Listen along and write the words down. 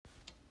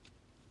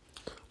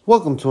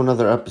Welcome to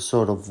another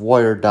episode of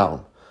Wired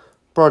Down,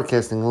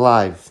 broadcasting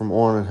live from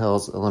Orland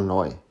Hills,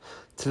 Illinois.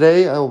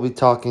 Today I will be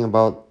talking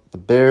about the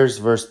Bears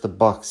versus the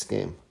Bucs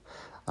game.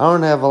 I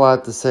don't have a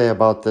lot to say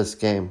about this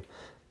game.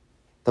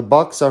 The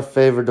Bucs are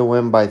favored to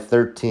win by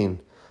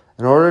 13.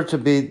 In order to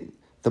beat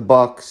the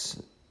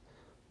Bucs,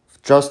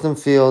 Justin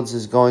Fields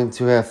is going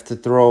to have to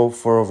throw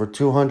for over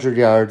 200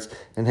 yards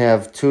and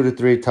have 2 to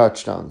 3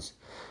 touchdowns.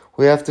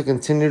 We have to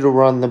continue to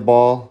run the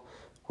ball.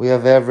 We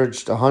have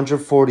averaged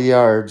 140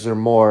 yards or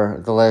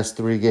more the last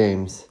 3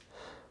 games.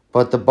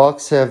 But the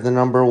Bucs have the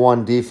number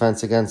 1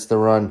 defense against the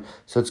run,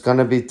 so it's going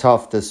to be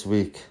tough this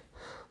week.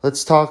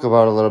 Let's talk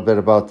about a little bit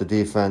about the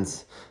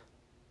defense.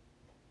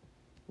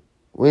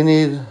 We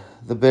need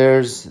the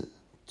Bears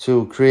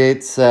to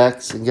create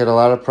sacks and get a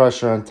lot of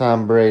pressure on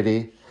Tom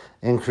Brady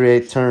and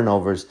create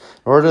turnovers. In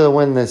order to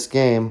win this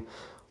game,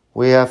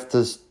 we have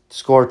to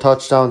score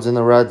touchdowns in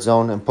the red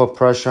zone and put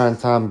pressure on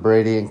Tom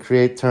Brady and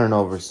create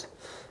turnovers.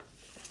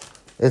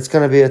 It's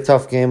going to be a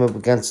tough game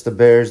against the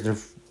Bears.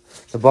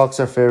 The Bucs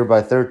are favored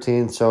by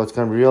 13, so it's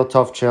going to be a real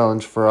tough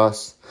challenge for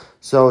us.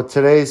 So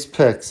today's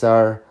picks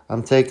are,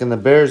 I'm taking the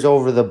Bears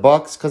over the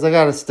Bucs because I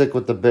got to stick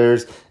with the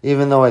Bears.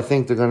 Even though I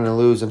think they're going to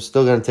lose, I'm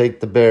still going to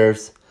take the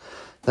Bears.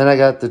 Then I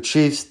got the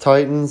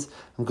Chiefs-Titans.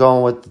 I'm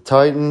going with the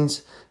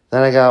Titans.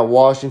 Then I got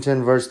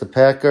Washington versus the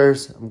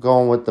Packers. I'm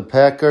going with the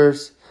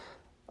Packers.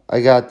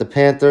 I got the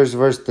Panthers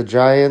versus the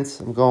Giants.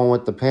 I'm going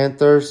with the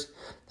Panthers.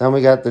 Then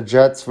we got the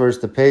Jets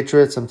versus the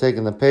Patriots. I'm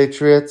taking the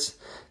Patriots.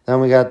 Then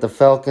we got the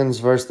Falcons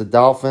versus the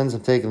Dolphins.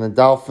 I'm taking the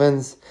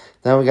Dolphins.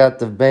 Then we got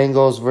the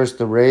Bengals versus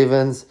the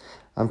Ravens.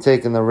 I'm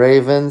taking the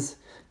Ravens.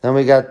 Then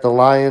we got the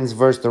Lions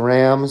versus the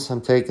Rams. I'm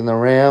taking the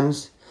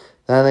Rams.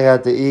 Then they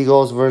got the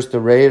Eagles versus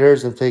the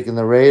Raiders. I'm taking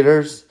the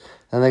Raiders.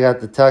 Then they got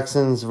the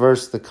Texans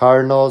versus the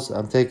Cardinals.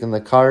 I'm taking the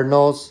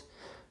Cardinals.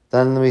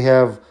 Then we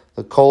have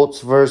the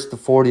Colts versus the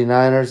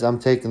 49ers. I'm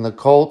taking the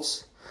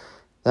Colts.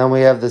 Then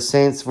we have the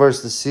Saints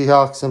versus the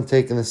Seahawks. I'm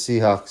taking the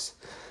Seahawks.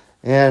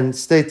 And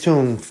stay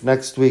tuned.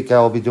 Next week I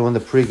will be doing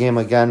the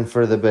pregame again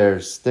for the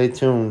Bears. Stay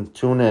tuned.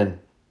 Tune in.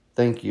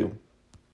 Thank you.